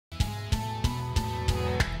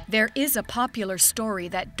There is a popular story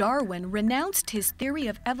that Darwin renounced his theory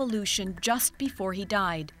of evolution just before he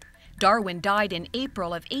died. Darwin died in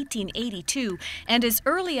April of 1882, and as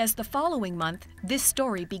early as the following month, this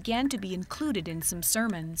story began to be included in some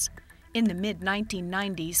sermons. In the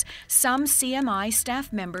mid-1990s, some CMI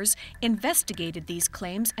staff members investigated these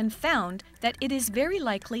claims and found that it is very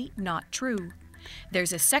likely not true.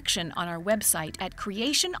 There's a section on our website at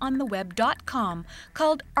creationontheweb.com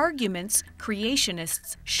called Arguments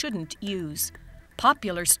Creationists Shouldn't Use.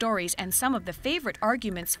 Popular stories and some of the favorite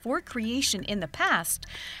arguments for creation in the past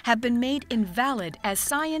have been made invalid as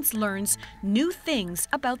science learns new things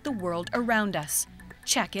about the world around us.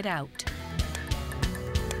 Check it out.